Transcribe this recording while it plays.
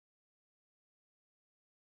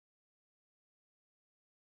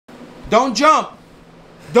Don't jump.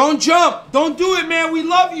 Don't jump. Don't do it, man. We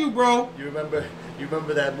love you, bro. You remember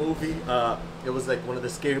that movie? It was like one of the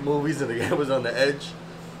scary movies, and the guy was on the edge,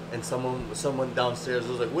 and someone downstairs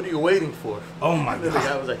was like, "What are you waiting for?" Oh my God. The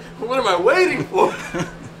guy was like, "What am I waiting for?"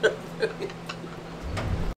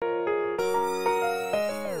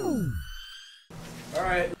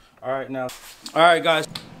 All right, now. All right, guys.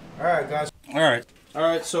 All right, guys. All right. All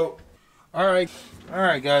right, so. All right. All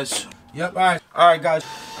right, guys. Yep, all right. All right, guys.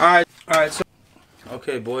 All right. All right, so.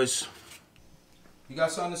 Okay, boys. You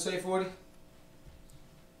got something to say, 40?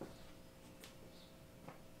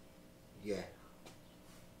 Yeah.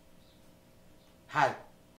 Hi.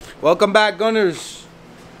 Welcome back, Gunners.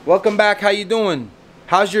 Welcome back. How you doing?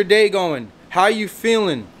 How's your day going? How are you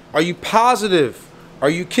feeling? Are you positive? Are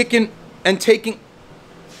you kicking and taking?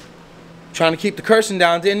 Trying to keep the cursing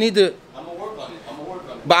down. Didn't need to. I'm gonna work on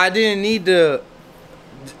it. But I didn't need to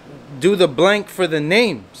do the blank for the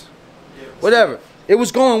names. Yeah, whatever. It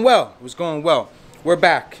was going well. It was going well. We're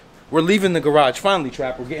back. We're leaving the garage. Finally,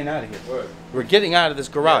 Trap. We're getting out of here. Word. We're getting out of this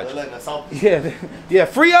garage. Yeah, they're letting us out. Yeah.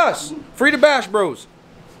 Free us. Free the Bash Bros.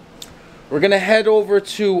 We're gonna head over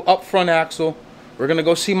to Up Front Axle. We're gonna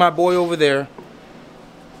go see my boy over there.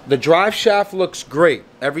 The drive shaft looks great.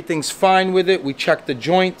 Everything's fine with it. We checked the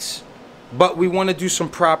joints, but we want to do some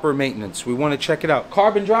proper maintenance. We want to check it out.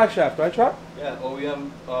 Carbon drive shaft, right, Trap? Yeah,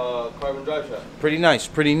 OEM carbon drive shaft. Pretty nice,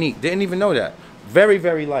 pretty neat. Didn't even know that. Very,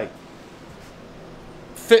 very light.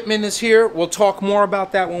 Fitment is here. We'll talk more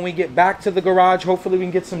about that when we get back to the garage. Hopefully we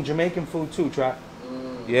can get some Jamaican food too, Trap.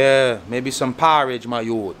 Yeah, maybe some porridge, my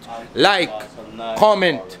youth. Like, nice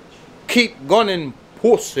comment, porridge. Keep gunning,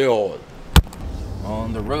 pussy.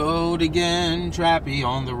 On the road again, Trappy,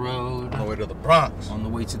 on the road. On the way to the Bronx. On the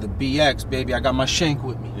way to the BX, baby. I got my shank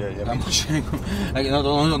with me. Yeah. Got my shank.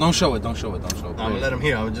 Don't show it. Don't show it. Don't show it. I'm gonna let him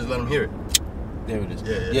hear. I'm gonna just let him hear it. There it is.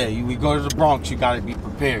 Yeah. We go to the Bronx. You gotta be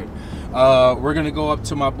prepared. We're gonna go up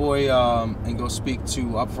to my boy and go speak to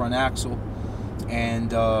Upfront Axle,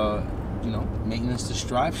 and maintenance this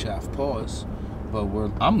drive shaft. Pause. But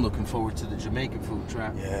I'm looking forward to the Jamaican food,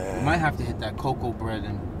 Trap. Yeah. We might have to hit that cocoa bread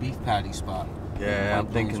and beef patty spot. Yeah, I'm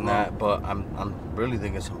thinking that, but I'm really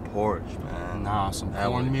thinking some porridge, man. Nah, some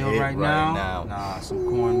cornmeal right now. Nah, some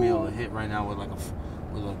cornmeal a hit right now with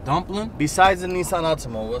with a dumpling. Besides the Nissan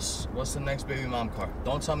Altima, what's the next baby mom car?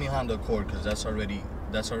 Don't tell me Honda Accord, because that's already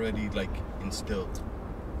like instilled.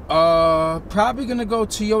 Probably gonna go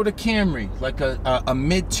Toyota Camry, like a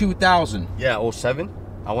mid 2000. Yeah, 07.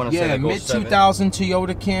 I want to say like mid 2000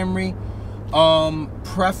 Toyota Camry.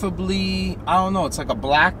 Preferably, I don't know. It's like a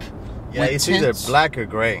black. Yeah, it's either black or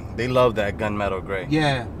gray. They love that gunmetal gray.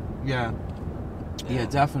 Yeah,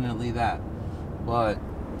 definitely that. But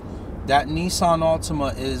that Nissan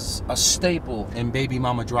Altima is a staple in baby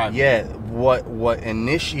mama driving. Yeah, what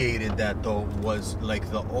initiated that though was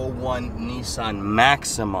like the 01 Nissan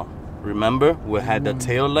Maxima. Remember? We had the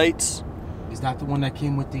tail lights. Is that the one that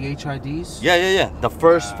came with the HIDs? Yeah. The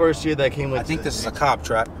first year that came with. I think this is a cop,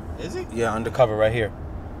 Trap. Is he? Yeah, undercover right here.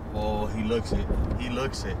 Oh, he looks it.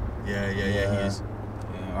 Yeah, he is.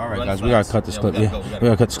 Yeah, all right, guys, we gotta cut this clip. We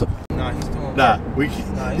gotta cut this clip. Nah, he's doing work. He's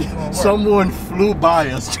doing work. Someone flew by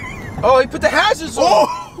us. Oh, he put the hazards on.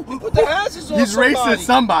 Oh! He put the hazards on. He's racing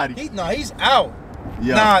somebody. He's out.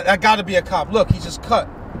 Yeah. Nah, that gotta be a cop. Look, he just cut.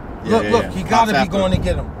 Look, he gotta be going to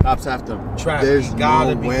get him. Cops after him. Trap, he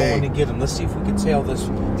gotta be going to get him. Let's see if we can tail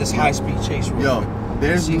this high-speed chase real quick.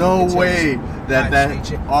 There's no way that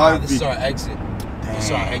this is our exit. This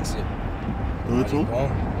is our exit. Let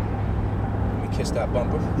me kiss that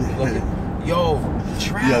bumper. Look at, yo,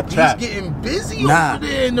 Trap, he's getting busy over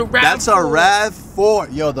there in the RAV4. That's a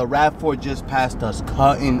RAV4. Yo, the RAV4 just passed us,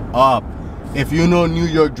 cutting up. If you know New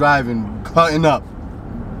York driving, cutting up.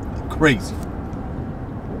 Crazy.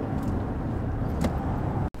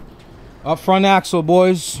 Up front axle,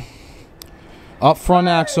 boys. Up front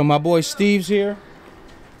axle. My boy Steve's here.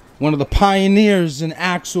 One of the pioneers in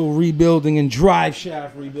axle rebuilding and drive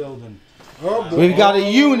shaft rebuilding. We've got a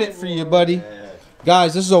unit for you, buddy.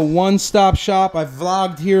 Guys, this is a one-stop shop. I've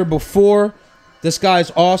vlogged here before. This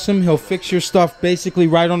guy's awesome. He'll fix your stuff basically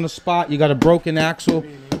right on the spot. You got a broken axle.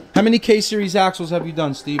 How many K-Series axles have you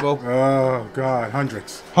done, Steve-O? Oh, God,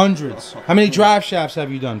 hundreds. Hundreds. How many drive shafts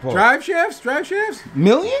have you done, Paul? Drive shafts? Drive shafts?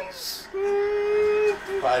 Millions?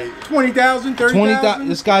 20,000, 30,000.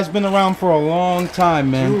 This guy's been around for a long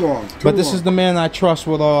time, man. Too long. But this is the man I trust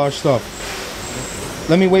with all our stuff.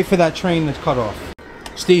 Let me wait for that train to cut off.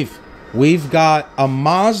 Steve, we've got a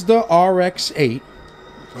Mazda RX-8.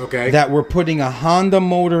 Okay. That we're putting a Honda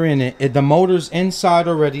motor in it. The motor's inside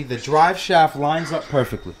already. The drive shaft lines up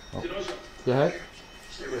perfectly. Oh. Go ahead.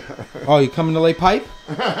 Oh, you coming to lay pipe?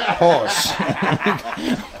 Pause.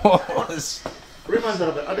 Pause.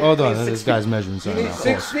 Hold on, this guy's measuring something now.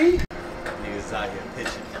 6 feet? Niggas out here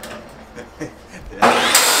pitching.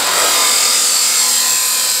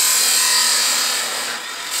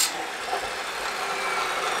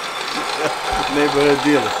 Neighborhood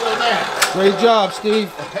dealer. Great job, Steve.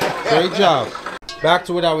 Great job. Back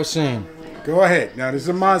to what I was saying. Go ahead. Now, this is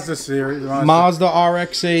a Mazda series. Mazda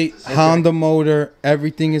RX-8, Honda motor.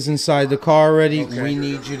 Everything is inside the car already. Okay. We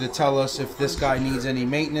need you to tell us if this guy needs any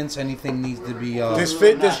maintenance, anything needs to be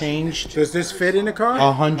changed. Does this fit in the car?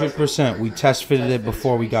 100%. We test fitted it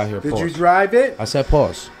before we got here. Did Pause. you drive it? I said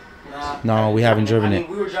pause. No, we haven't driven it.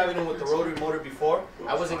 We were driving it with the rotary motor before.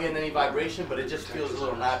 I wasn't getting any vibration, but it just feels a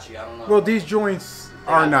little notchy. I don't know. Well, these joints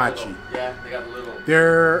are notchy. Yeah, they got a little.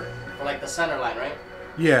 They're, For like the center line, right?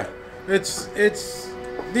 yeah. These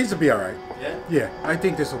will be all right. Yeah. Yeah, I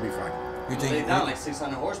think this will be fine. You Lay down like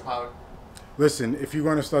 600 horsepower. Listen, if you're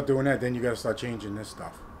going to start doing that, then you got to start changing this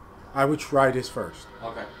stuff. I would try this first,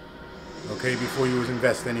 Okay. okay, before you would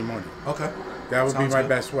invest any money. Okay. That would Sounds be my good.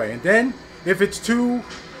 best way. And then, if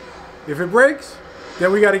it breaks,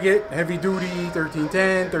 then we got to get heavy duty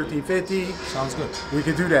 1310, 1350. Sounds good. We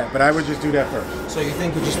could do that, but I would just do that first. So you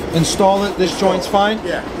think we just install it? This joint's fine?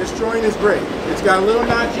 Yeah, this joint is great. It's got a little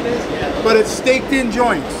notchiness, but it's staked in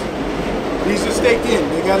joints. These are staked in.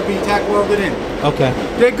 They got to be tack welded in. Okay.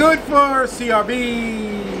 They're good for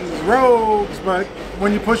CRVs, Rogues, but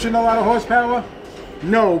when you're pushing a lot of horsepower,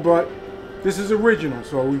 no, but this is original,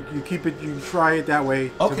 so you try it that way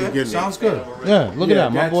to begin with. Sounds good. Yeah, look at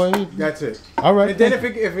that, my boy. That's it. All right. And then if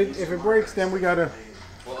it breaks, then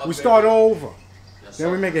we start over.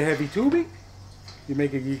 Then we make it heavy tubing.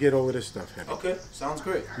 You get all of this stuff heavy. Okay, sounds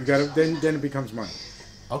great. You gotta then it becomes money.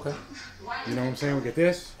 Okay. You know what I'm saying? We get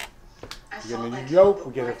this. We get a new yoke.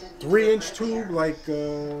 We get a 3-inch tube like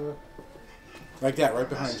that right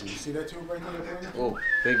behind you. You see that tube right there? Oh,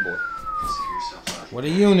 big boy. What a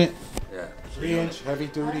unit. Yeah. 3-inch heavy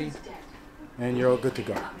duty, and you're all good to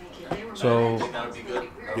go. So That would be good.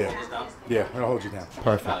 Yeah. Yeah, it'll hold you down.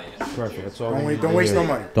 perfect. Perfect. That's all. Don't waste no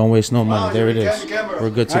money. Don't waste no money. There it is. We're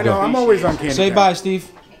good to I know. go. I'm always on candy. Say Cam. bye, Steve.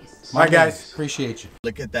 Bye, guys. Appreciate you.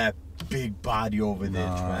 Look at that big body over there,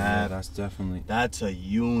 Yeah, Trav. that's definitely. That's a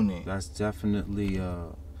unit. That's definitely.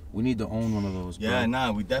 We need to own one of those. Bro. Yeah,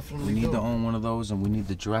 nah, we definitely We need do. to own one of those, and we need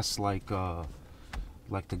to dress like the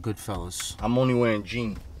good fellas. I'm only wearing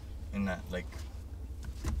jeans in that, like.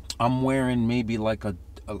 I'm wearing maybe like a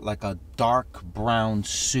dark brown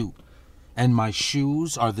suit, and my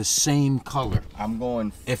shoes are the same color. I'm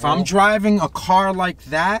going. If I'm driving a car like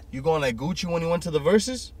that, You going like Gucci when you went to the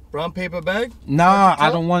Versus? Brown paper bag? nah,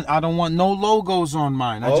 I don't want no logos on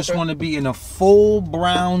mine. I just Okay. want to be in a full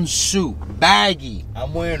brown suit, baggy,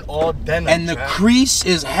 I'm wearing all denim. and the Trav. crease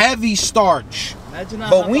is heavy starch. Imagine how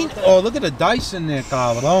But hot we that- oh look at the dice in there,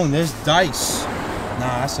 cabrón. There's dice.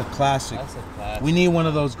 Nah, that's a classic. That's a class. We need one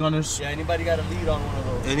of those gunners. Yeah, anybody got a lead on one of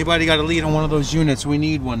those? Anybody got to lead on one of those units? We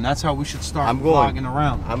need one. That's how we should start I'm going. vlogging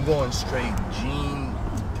around. I'm going straight jean,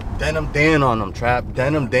 denim Dan on them, Trap.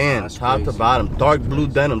 Denim Dan, That's top to crazy. bottom. Dark blue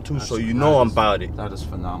denim too, so you know I'm about it. That is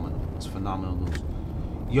phenomenal. It's phenomenal news.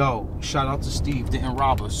 Yo, shout out to Steve. Didn't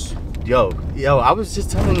rob us. Yo, I was just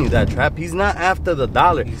telling you that, Trap. He's not after the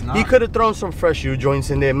dollar. He's not. He could have thrown some fresh U joints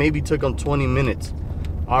in there. Maybe took him 20 minutes.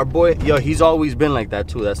 Our boy, yo, he's always been like that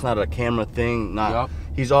too. That's not a camera thing. Nah,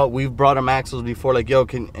 Yup. We've brought him axles before, like, yo,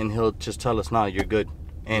 and he'll just tell us, nah, you're good,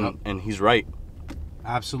 and Yup. and he's right.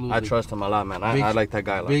 Absolutely. I trust him a lot, man. I like that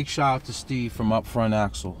guy a lot. Big shout out to Steve from Up Front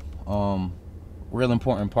Axle. Real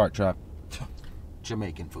important part, Trap.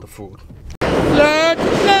 Jamaican food. The food.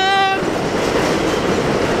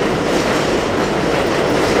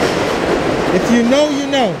 If you know, you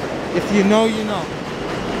know. If you know, you know.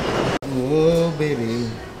 Oh, baby.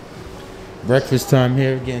 Breakfast time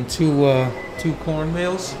here. Getting two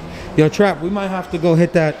cornmeals. Yo, Trap, we might have to go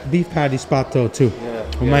hit that beef patty spot though too.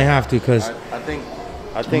 Yeah, We might have to, cause I think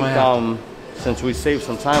might have since we saved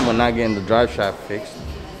some time, we're not getting the drive shaft fixed.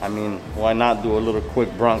 I mean, why not do a little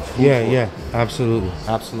quick Bronx food tour? yeah, absolutely,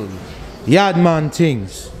 absolutely. Yardman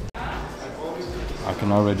things. I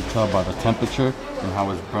can already tell by the temperature and how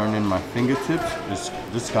it's burning my fingertips.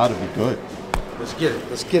 This gotta be good. Let's get it.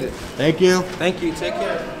 Let's get it. Thank you. Thank you. Take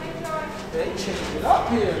care. They changed it up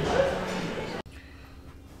here.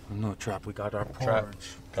 No, Trap, we got our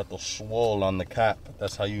porridge. Got the swole on the cap.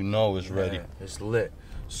 That's how you know it's ready. Yeah, it's lit.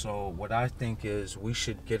 So what I think is we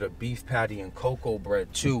should get a beef patty and cocoa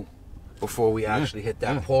bread too before we actually hit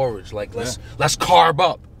that porridge. Like let's carb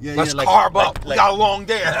up. Yeah, let's yeah, like- carb like- up. We like- got a long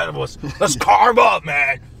day ahead of us. Let's carb up,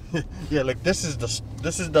 man. Yeah, like this is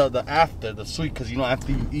the after the sweet, cause you know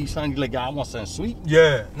after you eat something, you're like, yeah, I want something sweet.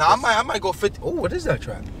 Yeah. Nah, I might go 50. Oh, what is that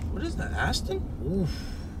trap? What is that? Aston? Oof.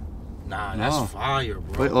 Nah, that's No. fire,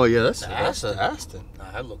 bro. Wait, oh yeah, that's Aston. an Aston.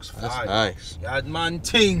 Nah, that looks That's fire. nice. Yad man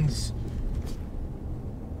tings.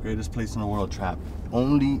 Greatest place in the world, trap.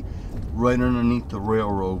 Only right underneath the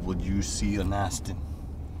railroad would you see an Aston.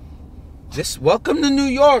 Just welcome to New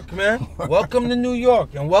York, man. Welcome to New York,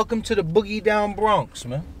 and welcome to the boogie down Bronx,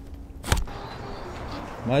 man.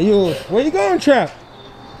 Now you, where you going, Trap?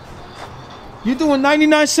 You doing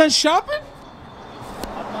 99-cent shopping?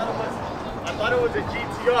 I thought it was a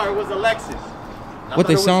GTR. It was a Lexus. What,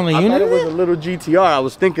 they selling a I unit? thought it was a little GTR. I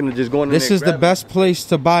was thinking of just going in This there is the grabbing best place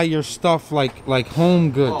to buy your stuff, like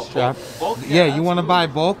home goods, Oh, Trap. bulk? Yeah, Yeah, you want to buy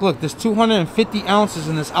bulk? Look, there's 250 ounces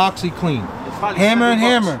in this OxyClean. It's probably Hammer and $7.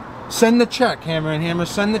 Hammer, send the check. Hammer and Hammer,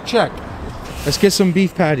 send the check. Let's get some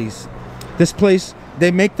beef patties. This place,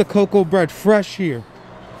 they make the cocoa bread fresh here.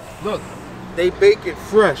 Look, they bake it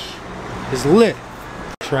fresh. It's lit.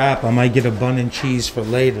 Trap, I might get a bun and cheese for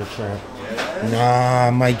later, Trap. Nah, I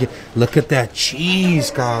might get. Look at that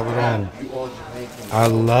cheese, cabrón. I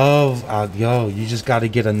love. Yo, you just got to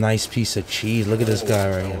get a nice piece of cheese. Look at this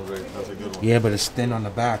guy right here. That's a good one. Yeah, but it's thin on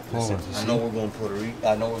the back. Pause. I know we're going Puerto Rico.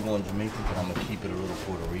 I know we're going Jamaica, but I'm gonna keep it a little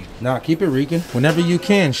Puerto Rican. Nah, keep it Rican. Whenever you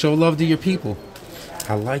can, show love to your people.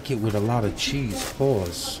 I like it with a lot of cheese.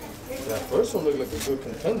 Pause. That first one looked like a good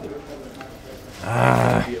contender.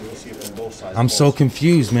 I'm so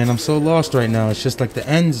confused, man. I'm so lost right now. It's just like the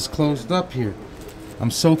ends is closed up here.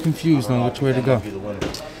 I'm so confused on which way to go.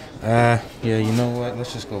 Yeah, you know what?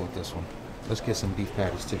 Let's just go with this one. Let's get some beef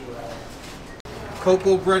patties too.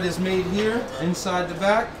 Cocoa bread is made here, inside the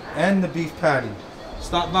back, and the beef patty.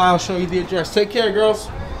 Stop by, I'll show you the address. Take care, girls.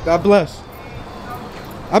 God bless.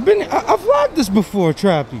 I've vlogged this before,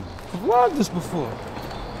 Trappy. I've vlogged this before.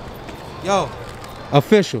 Yo,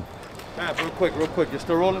 official. Matt, real quick. You're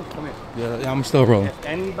still rolling? Come here. Yeah, I'm still rolling. If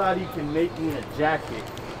anybody can make me a jacket,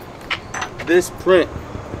 this print,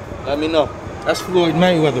 let me know. That's Floyd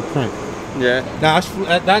Mayweather print. Yeah. Nah,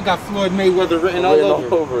 that got Floyd Mayweather written all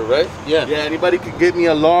over. it, right? Yeah. Yeah, anybody could get me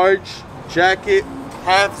a large jacket,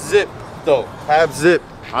 half zip though. Half zip.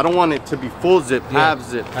 I don't want it to be full zip, Yeah, half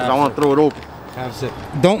zip, because half I want zip. to throw it open. Have zip.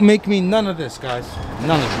 Don't make me none of this, guys.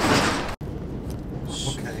 None of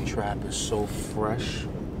this. Okay. Trap is so fresh.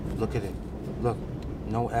 Look at it. Look,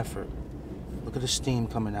 no effort. Look at the steam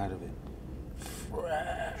coming out of it.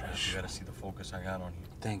 Fresh. You gotta see the focus I got on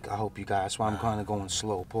here. I hope you guys. That's why I'm kind of going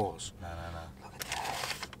slow. Pause. Nah. Look at that.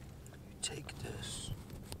 You take this.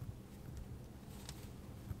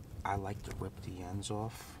 I like to rip the ends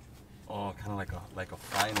off. Oh, kind of like a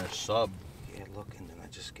finer sub. Yeah, look, and then I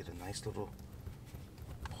just get a nice little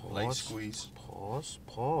pause. Light squeeze.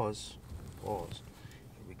 Pause. Here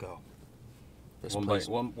we go. This One place,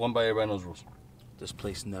 by everybody knows rules. this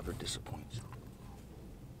place never disappoints.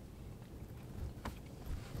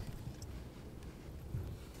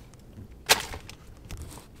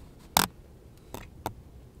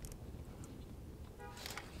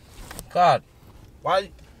 God, why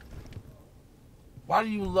do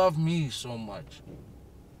you love me so much?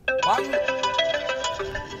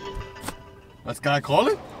 That's guy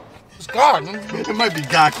calling? It's God. It might be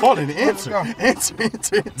guy calling. Answer. Let's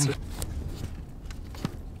Answer.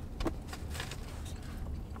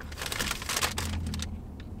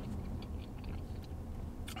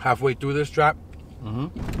 Halfway through this trap,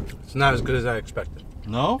 Mm-hmm. it's not as good as I expected.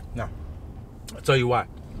 No? No. I'll tell you why.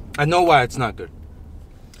 I know why it's not good.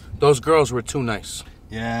 Those girls were too nice.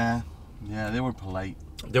 Yeah, they were polite.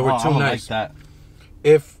 They were too I don't nice. like that.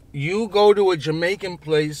 If you go to a Jamaican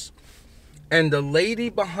place and the lady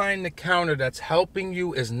behind the counter that's helping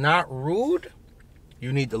you is not rude,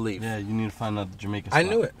 you need to leave. Yeah, you need to find out the Jamaican I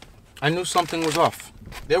spot. knew it. I knew something was off.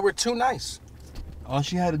 They were too nice. All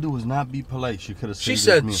she had to do was not be polite. She could have She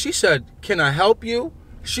saved this said, meal. "Can I help you?"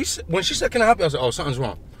 When she said, "Can I help you?" I said, "Oh, something's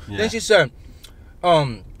wrong." Yeah. Then she said,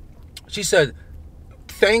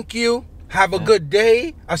 "Thank you. Have a good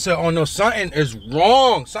day." I said, "Oh no, something is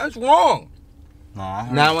wrong. Something's wrong." Nah,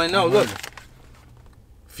 Now I know. Look, heard it.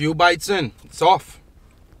 few bites in, it's off.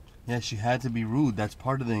 Yeah, she had to be rude. That's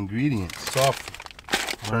part of the ingredients. It's off.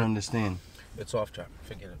 I don't understand. It's off, Chap.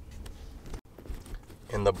 Forget it.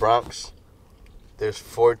 In the Bronx, there's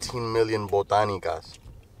 14 million botanicas.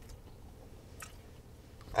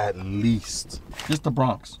 At least. Just the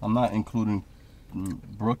Bronx. I'm not including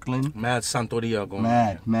Brooklyn. Mad Santoria going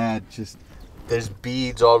on. Mad. Just there's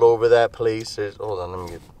beads all over that place. Hold on, let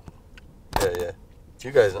me get. Yeah.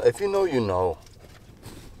 You guys, if you know, you know.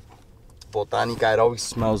 Botanica, it always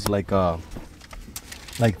smells like the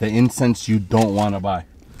incense you don't want to buy.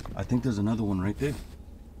 I think there's another one right there.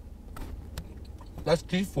 That's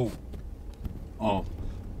key food. Oh,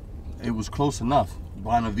 it was close enough.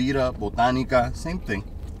 Buena Vida, Botanica, same thing.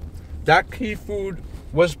 That key food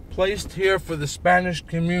was placed here for the Spanish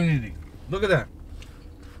community. Look at that.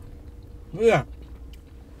 Look at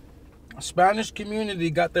that. Spanish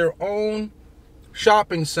community got their own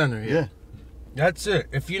shopping center here. Yeah. That's it.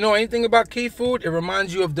 If you know anything about key food, it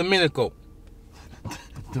reminds you of Dominico.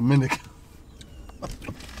 Dominican.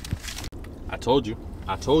 I told you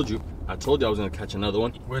I was gonna catch another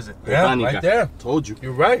one. Where's it? Botanica. Yeah, right there. Told you.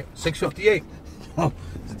 You're right. 658.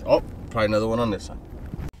 Oh, probably another one on this side.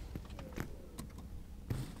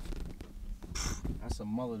 That's a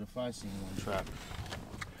mullet if I seen one, Trap.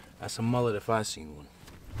 That's a mullet if I seen one.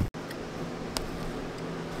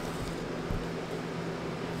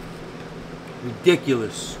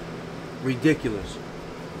 Ridiculous. Ridiculous.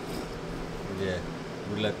 Yeah.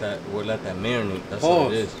 We'll let that marinate. That's Pause.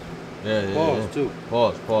 what it is. Yeah. Pause, too.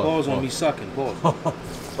 Pause. Pause on me sucking. Pause.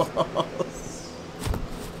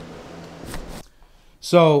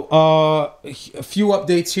 So, a few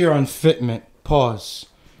updates here on fitment. Pause.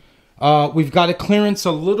 We've got to clearance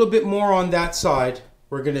a little bit more on that side.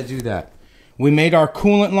 We're going to do that. We made our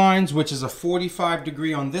coolant lines, which is a 45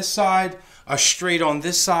 degree on this side, a straight on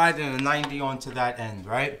this side, and a 90 onto that end,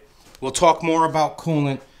 right? We'll talk more about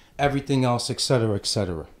coolant, everything else, etc.,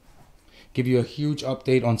 etc. Give you a huge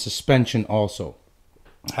update on suspension also.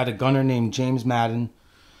 Had a gunner named James Madden.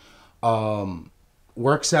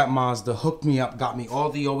 Works at Mazda, hooked me up, got me all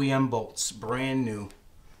the OEM bolts, brand new.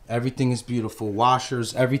 Everything is beautiful.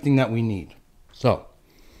 Washers, everything that we need. So,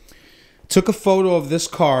 took a photo of this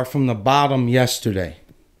car from the bottom yesterday.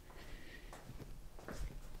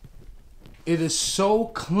 It is so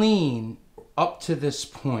clean up to this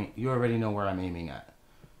point. You already know where I'm aiming at.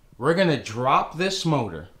 We're going to drop this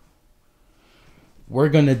motor. We're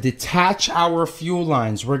going to detach our fuel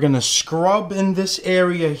lines. We're going to scrub in this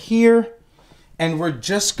area here. And we're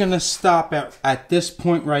just going to stop at this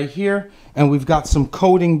point right here. And we've got some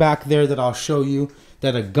coating back there that I'll show you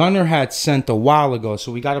that a gunner had sent a while ago.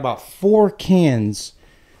 So we got about 4 cans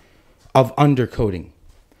of undercoating.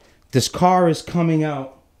 This car is coming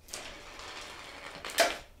out.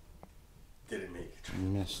 Didn't make it.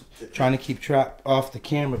 Missed. Trying to keep Trap off the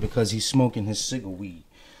camera because he's smoking his cigar weed.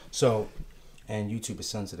 So, and YouTube is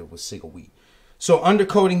sensitive with cigar weed. So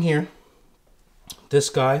undercoating here. This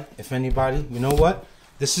guy, if anybody, you know what?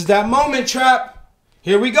 This is that moment, Trap.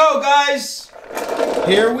 Here we go, guys.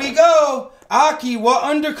 Here we go. Aki, what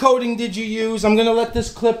undercoating did you use? I'm going to let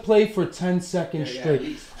this clip play for 10 seconds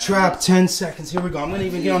straight. Trap, 10 seconds. Here we go. I'm going to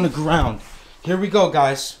even get on the ground. Here we go,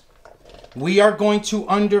 guys. We are going to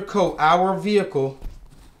undercoat our vehicle.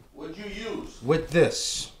 What'd you use? With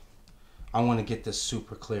this. I want to get this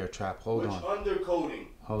super clear, Trap. Hold on. Undercoating?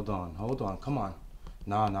 Hold on. Come on.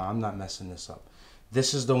 No, I'm not messing this up.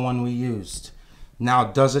 This is the one we used. Now,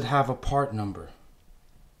 does it have a part number?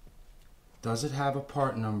 Does it have a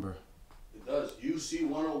part number? It does. UC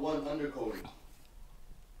 101 undercoating.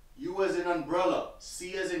 U as in umbrella.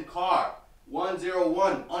 C as in car.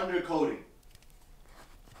 101 undercoating.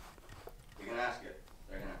 You can ask it.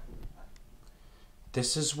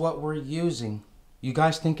 This is what we're using. You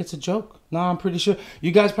guys think it's a joke? No, I'm pretty sure.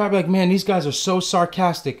 You guys probably like, man, these guys are so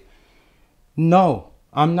sarcastic. No.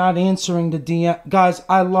 I'm not answering the DM. Guys,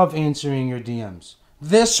 I love answering your DMs.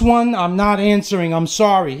 This one, I'm not answering. I'm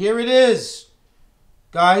sorry. Here it is.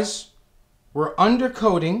 Guys, we're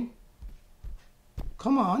undercoating.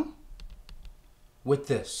 Come on. With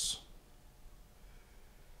this.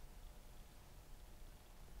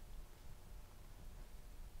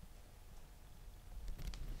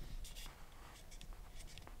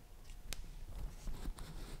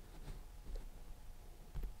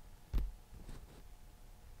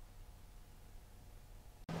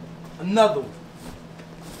 Another one.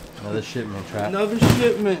 Another shipment, Trap. Another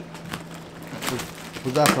shipment.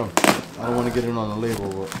 Who's that from? I don't want to get in on the label,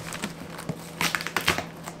 but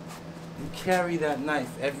You carry that knife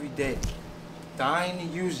every day. Dying to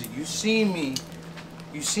use it. You see me.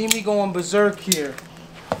 You see me going berserk here.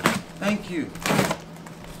 Thank you.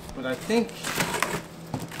 But I think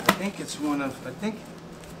it's one of, I think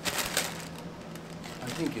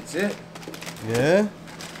it's it. yeah.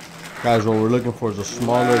 Guys, what we're looking for is a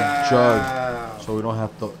smaller jug, so we don't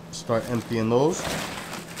have to start emptying those.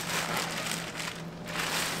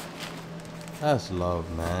 That's love,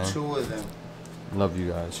 man. 2 of them. Love you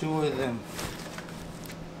guys. 2 of them.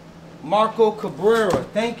 Marco Cabrera,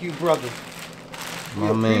 thank you, brother. We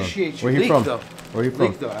My man. appreciate you. Where he from? Though. Where he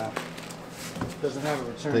from? Doesn't have a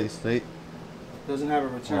return. State. Doesn't have a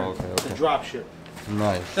return. Oh, okay. It's a drop ship.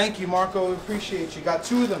 Nice. Thank you, Marco. We appreciate you. Got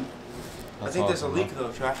 2 of them. That's I think there's a awesome, leak man.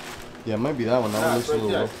 though, Trap. Yeah, it might be that one. That one looks a little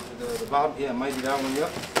low. The bottom, yeah, it might be that one.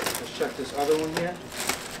 Yep. Let's check this other one here.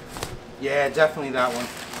 Yeah, definitely that one.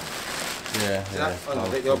 Yeah. Oh,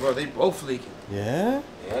 no, yo, bro, they both leaking. Yeah?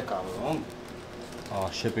 Yeah, cabrón. Oh,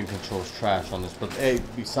 shipping control's trash on this. But hey,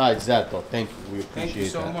 besides that though, thank you. We appreciate that. Thank you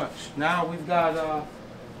so much. Now we've got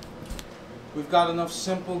enough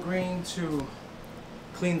simple green to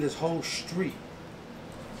clean this whole street.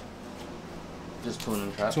 Just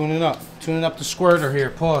tuning Trap. Tuning up the squirter here.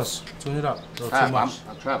 Pause. Tune it up. Too much.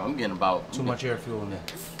 I'm getting about Too much air fuel in there.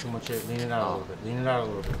 Too much air. Lean it out a little bit. Lean it out a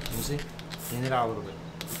little bit. Let me see. Lean it out a little bit.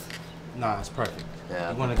 Nah, it's perfect.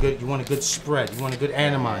 Yeah. You want a good spread. You want a good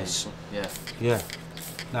animize. Yeah. Yeah.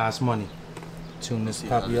 Nah, it's money. Tune this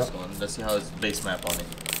puppy up. Let's see how it's base map on it.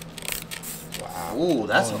 Wow. Ooh,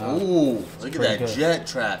 that's ooh. Look at that good. jet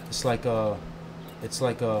Trap. It's like a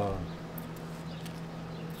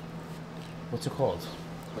what's it called?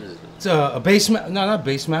 What is it? It's a base map. No, not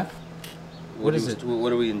base map. What is it?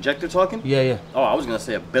 What are we, injector talking? Yeah. Oh, I was gonna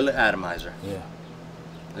say a billet atomizer. Yeah.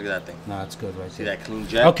 Look at that thing. Nah, it's good right See there. that clean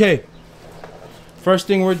jet? Okay. First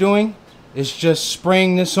thing we're doing is just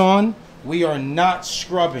spraying this on. We are not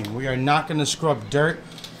scrubbing. We are not going to scrub dirt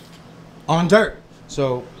on dirt.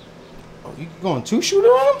 So, you going 2-shooter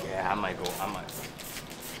on them? Yeah, I might.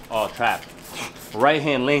 Oh, Trap. Right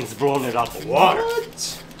hand lane's blowing it out the water.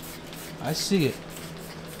 What? I see it.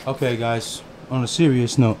 Okay, guys. On a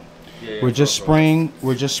serious note, Yeah, we're just spraying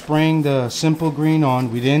the simple green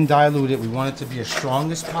on. We didn't dilute it. We want it to be as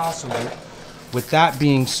strong as possible. With that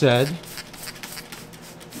being said,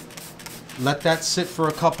 let that sit for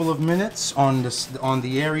a couple of minutes on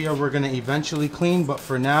the area we're going to eventually clean. But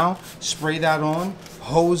for now, spray that on,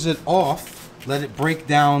 hose it off, let it break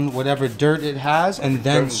down whatever dirt it has, and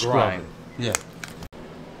then scrub it. Yeah.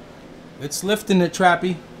 It's lifting it,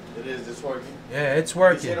 Trappy. It is. It's working. Yeah, it's You see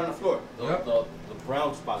working. it on the floor. Yep. The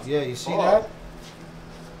brown spots. Yeah, you see Oh. that?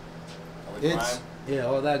 All the It's grime. yeah,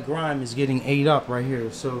 all that grime is getting ate up right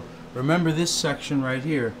here. So remember this section right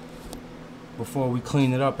here. Before we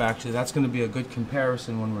clean it up, actually, that's going to be a good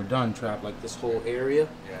comparison when we're done, Trap. Like this whole area.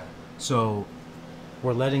 Yeah. So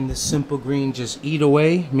we're letting this simple green just eat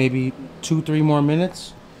away, maybe 2-3 more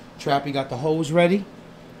minutes. Trappy got the hose ready.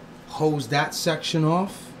 Hose that section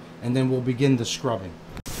off, and then we'll begin the scrubbing.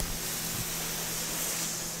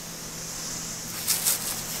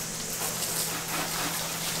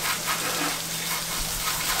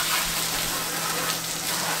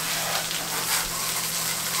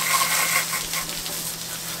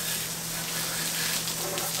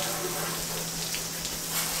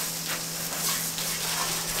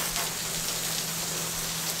 I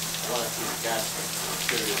want to see the gas tank. I'm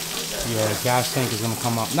curious about that. Yeah, the gas tank is going to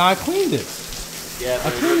come up. Nah, I cleaned it. Yeah, I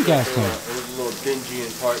but cleaned the gas it tank. was a little dingy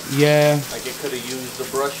in parts. Yeah, Like it could have used the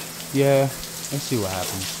brush. yeah. Let's see what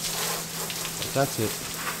happens. But that's it.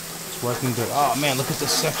 It's working good. Oh, man, look at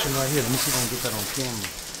this section right here. Let me see if I can get that on camera.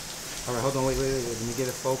 All right, hold on. Wait. Let me get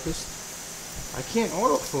it focused. I can't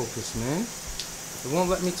autofocus, man. It won't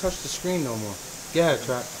let me touch the screen no more. Go ahead,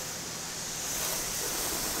 Trap.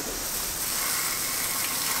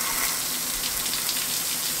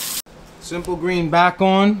 Simple green back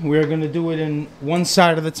on. We're going to do it in one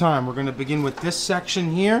side at a time. We're going to begin with this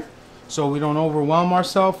section here so we don't overwhelm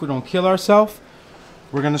ourselves, we don't kill ourselves.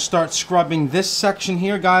 We're going to start scrubbing this section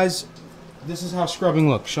here, guys. This is how scrubbing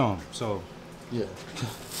looks. Show them. So, Yeah.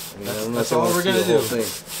 that's all we're going to do.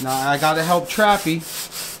 Now, I got to help Trappy.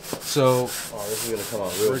 So, Oh, this is gonna come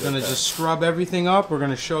out real we're going to good. just scrub everything up. We're going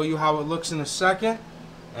to show you how it looks in a second.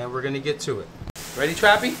 And we're going to get to it. Ready,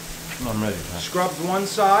 Trappy? I'm ready, man. Scrubbed one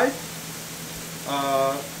side.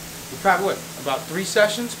 We probably what? About 3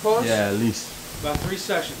 sessions, pause? Yeah, at least. About 3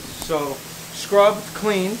 sessions. So, scrubbed,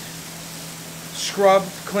 cleaned,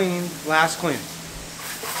 last clean.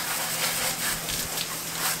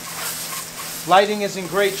 Lighting isn't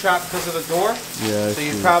great, Trap, because of the door. Yeah. So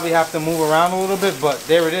you probably have to move around a little bit, but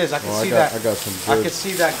there it is. I can see that. I got some I good. can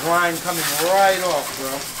see that grind coming right off,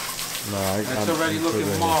 bro. No, And it's I'm already good looking right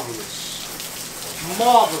here. marvelous.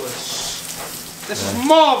 Marvelous. This is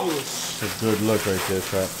marvelous. It's a good look right there,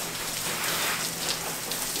 Trap.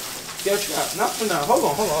 Yo, Trap, not for now. Hold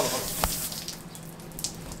on.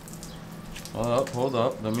 Hold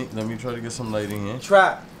up. Let me try to get some lighting here.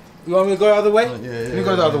 Trap, you want me to go the other way? Yeah, Let me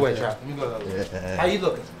go the other way, Trap. Let me go the other way. Yeah. How you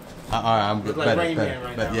looking? All right, I'm good. Look like Rain better, Man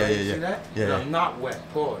right better. now. Yeah, right? yeah, yeah. See that? Yeah, But yeah. I'm not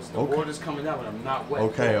wet. Pause. The Okay. water's coming out, but I'm not wet.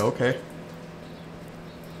 Okay, Pause. okay.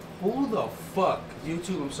 Who the fuck,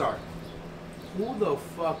 YouTube, I'm sorry. Who the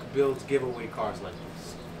fuck builds giveaway cars like this?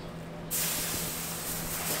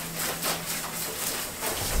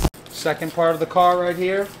 Second part of the car right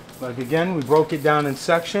here. Like again, we broke it down in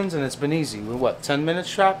sections and it's been easy. We're what, 10 minutes,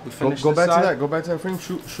 Trap? We finished Go this back side? to that. Go back to that frame.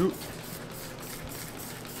 Shoot.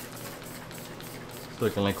 It's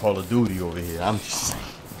looking like Call of Duty over here. I'm just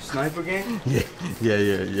Sniper game?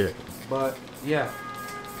 Yeah. But yeah,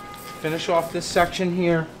 finish off this section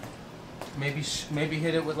here. Maybe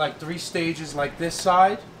hit it with like 3 stages like this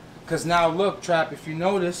side. Cause now look, Trap, if you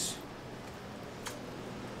notice,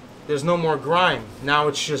 there's no more grime. Now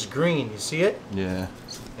it's just green. You see it? Yeah.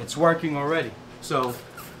 It's working already. So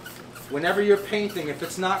whenever you're painting, if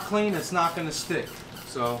it's not clean, it's not gonna stick.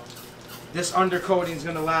 So this undercoating is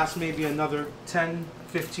gonna last maybe another 10,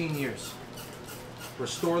 15 years.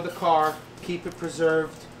 Restore the car, keep it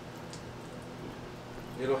preserved.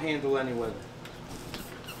 It'll handle any weather.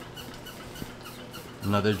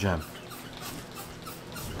 Another gem.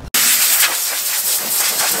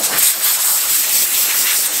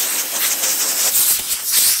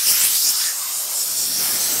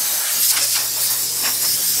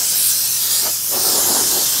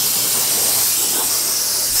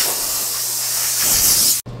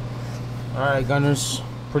 Alright, Gunners,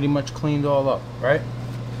 pretty much cleaned all up, right?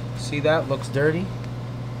 See that? Looks dirty.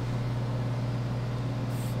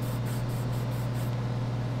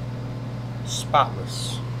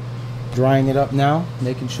 Spotless. Drying it up now,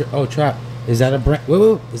 making sure. Oh, Trap, is that a brand?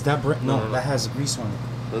 Wait, is that brand? No, that has grease on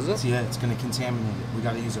it. Does it? Yeah, it's gonna contaminate it. We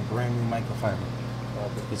gotta use a brand new microfiber.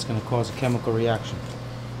 It's gonna cause a chemical reaction.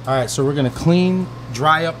 Alright, so we're gonna clean,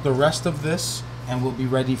 dry up the rest of this, and we'll be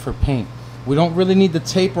ready for paint. We don't really need the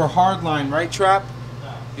tape or hard line, right, Trap?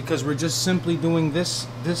 No. Because we're just simply doing this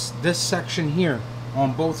section here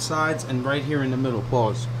on both sides and right here in the middle.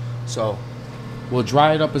 Pause. So we'll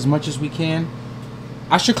dry it up as much as we can.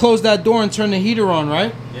 I should close that door and turn the heater on,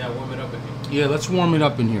 right? Yeah, warm it up in here. Yeah, let's warm it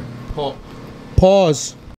up in here.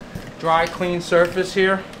 Pause. Dry, clean surface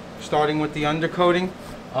here, starting with the undercoating.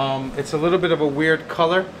 It's a little bit of a weird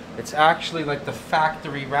color. It's actually like the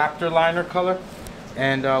factory Raptor liner color.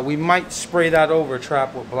 And we might spray that over,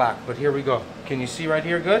 Trap, with black. But here we go. Can you see right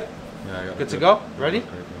here good? Yeah, I got it. Good to go? Ready?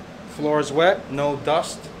 Okay. Floor is wet, no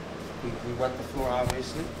dust. We wet the floor,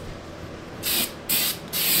 obviously.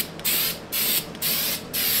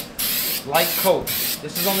 Light coat.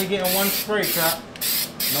 This is only getting 1 spray, Trap.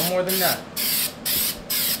 No more than that.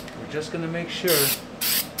 We're just gonna make sure.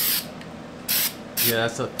 Yeah,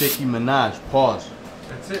 that's a thicky Minaj. Pause.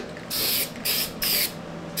 That's it.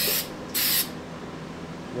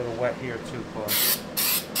 A little wet here too, Pause.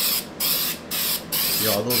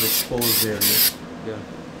 Yeah, all those exposed areas. Yeah.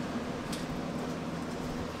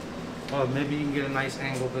 Oh, maybe you can get a nice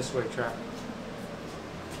angle this way, Trap.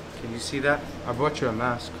 Can you see that? I brought you a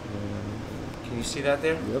mask. Can you see that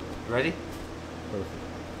there? Yep. Ready? Perfect.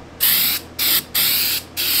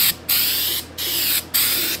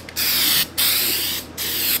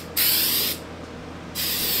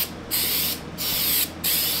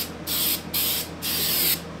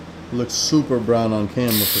 Looks super brown on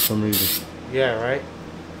camera for some reason. Yeah, right?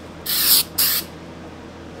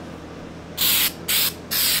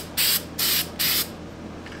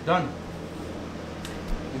 Done.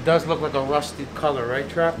 It does look like a rusted color, right,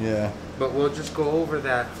 Trap? Yeah. But we'll just go over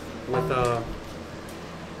that with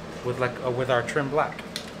our trim black.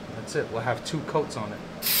 That's it. We'll have 2 coats on it.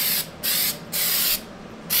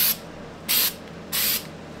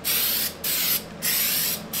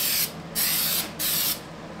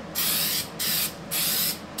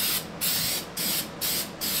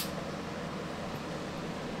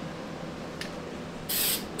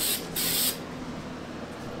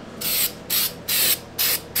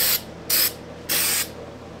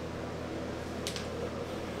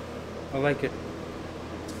 I like it.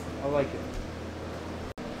 I like it.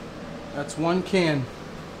 That's 1 can.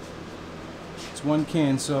 It's 1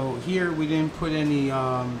 can. So here we didn't put any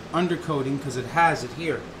undercoating because it has it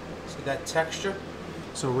here. See that texture?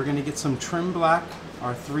 So we're gonna get some trim black,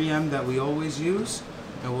 our 3M that we always use,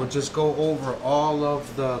 and we'll just go over all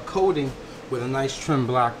of the coating with a nice trim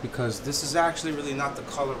black because this is actually really not the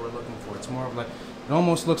color we're looking for. It's more of like, it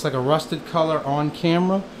almost looks like a rusted color on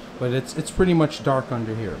camera, but it's pretty much dark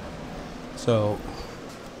under here. So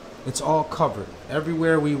it's all covered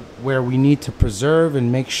everywhere where we need to preserve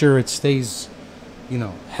and make sure it stays, you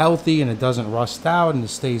know, healthy and it doesn't rust out and it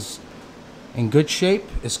stays in good shape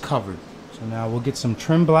is covered. So now we'll get some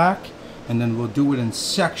trim black and then we'll do it in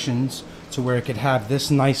sections to where it could have this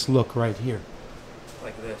nice look right here,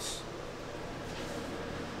 like this.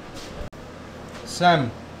 Sem,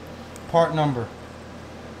 part number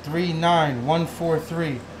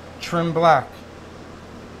 39143, trim black,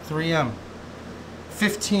 3M.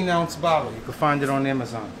 15-ounce bottle. You can find it on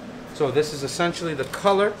Amazon. So this is essentially the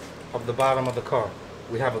color of the bottom of the car.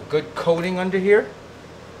 We have a good coating under here.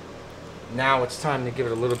 Now it's time to give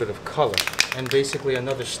it a little bit of color and basically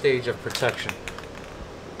another stage of protection.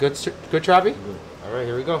 Good, good, Travi? Good. All right,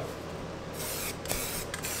 here we go.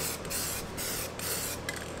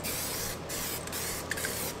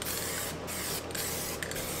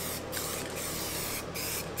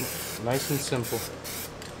 Nice and simple.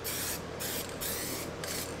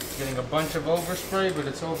 Getting a bunch of overspray, but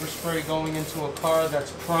it's overspray going into a car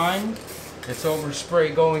that's primed. It's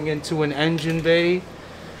overspray going into an engine bay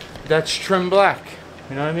that's trim black.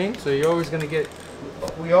 You know what I mean? So you're always gonna get.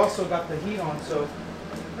 We also got the heat on, so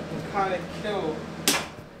I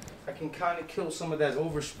can kind of kill some of that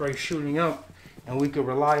overspray shooting up, and we could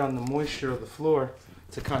rely on the moisture of the floor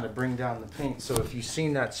to kind of bring down the paint. So if you've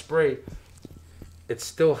seen that spray, it's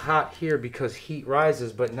still hot here because heat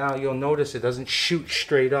rises, but now you'll notice it doesn't shoot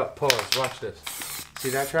straight up. Pause, watch this. See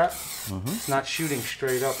that, Trap? It's not shooting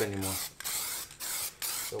straight up anymore.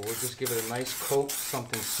 So we'll just give it a nice coat,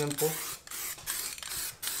 something simple.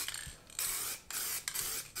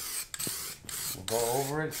 We'll go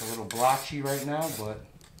over it. It's a little blotchy right now, but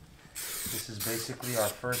this is basically our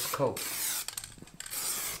first coat.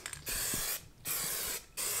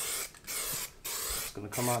 It's gonna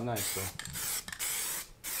come out nice though.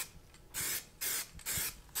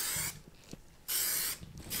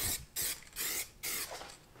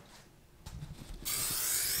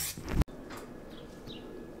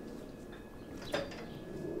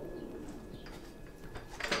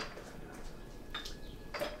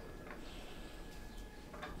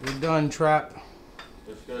 We're done, Trap.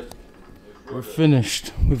 That's good. We're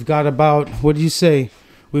finished. We've got about, what do you say?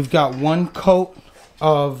 We've got one coat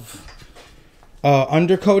of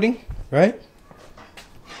undercoating, right?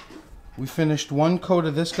 We finished one coat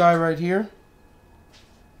of this guy right here.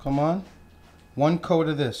 Come on. One coat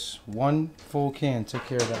of this. One full can. Take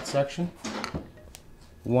care of that section.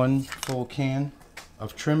 One full can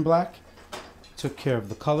of trim black. Took care of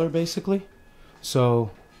the color, basically. So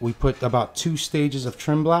we put about 2 stages of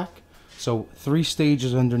trim black. So 3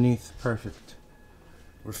 stages underneath. Perfect.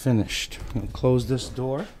 We're finished. I'm gonna close this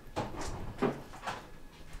door.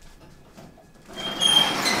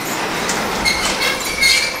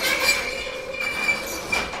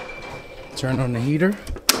 Turn on the heater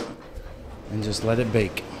and just let it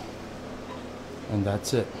bake. And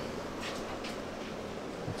that's it.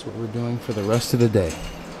 That's what we're doing for the rest of the day.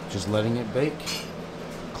 Just letting it bake.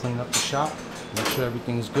 Clean up the shop. Make sure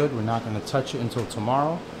everything's good. We're not going to touch it until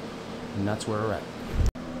tomorrow. And that's where we're at.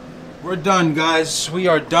 We're done, guys. We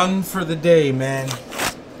are done for the day, man.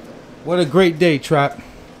 What a great day, Trap.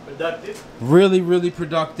 Productive. Really, really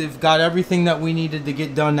productive. Got everything that we needed to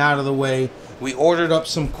get done out of the way. We ordered up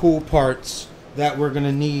some cool parts that we're going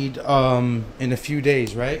to need in a few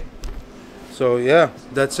days, right? So, yeah,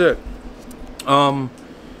 that's it. Man,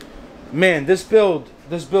 this build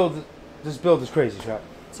is crazy, Trap.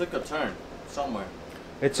 Took a turn somewhere.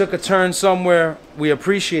 It took a turn somewhere. We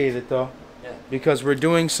appreciate it though. Yeah. Because we're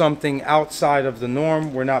doing something outside of the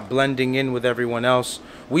norm. We're not blending in with everyone else.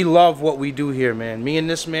 We love what we do here, man. Me and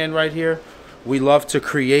this man right here, we love to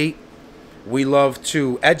create. We love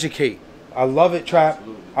to educate. I love it, Trap.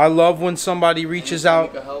 Absolutely. I love when somebody reaches out.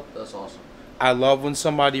 You can help, that's awesome. I love when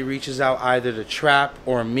somebody reaches out either to Trap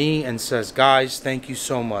or me and says, guys, thank you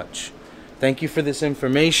so much. Thank you for this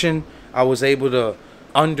information. I was able to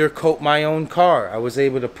undercoat my own car. I was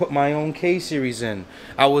able to put my own K-series in.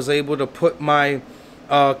 I was able to put my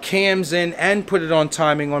cams in and put it on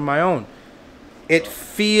timing on my own. It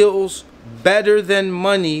feels better than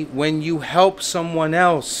money when you help someone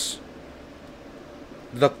else.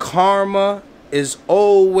 The karma is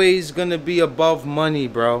always going to be above money,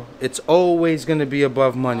 bro. It's always going to be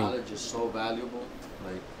above money. Knowledge is so valuable.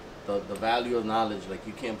 Like, the value of knowledge, like,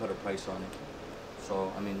 you can't put a price on it.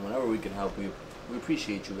 So, I mean, whenever we can help, we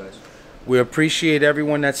appreciate you guys. We appreciate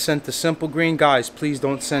everyone that sent the Simple Green. Guys, please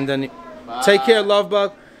don't send any. Bye. Take care, Love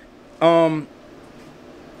Bug.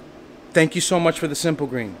 Thank you so much for the Simple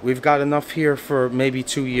Green. We've got enough here for maybe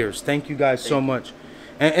 2 years. Thank you guys so much.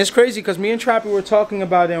 And it's crazy because me and Trappy were talking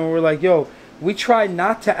about it and we were like, yo, we try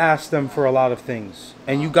not to ask them for a lot of things.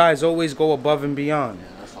 And you guys always go above and beyond. Yeah,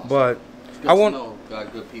 that's awesome. But it's good I to want. know we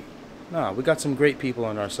got good people. Nah, we got some great people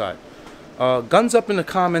on our side. Guns up in the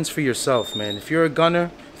comments for yourself, man. If you're a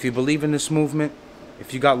gunner, if you believe in this movement,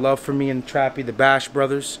 if you got love for me and Trappy, the Bash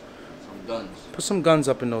Brothers, Some guns. put some guns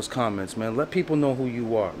up in those comments, man. Let people know who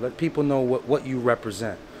you are. Let people know what you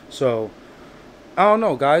represent. So, I don't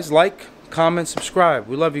know, guys. Like, comment, subscribe.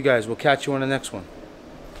 We love you guys. We'll catch you on the next one.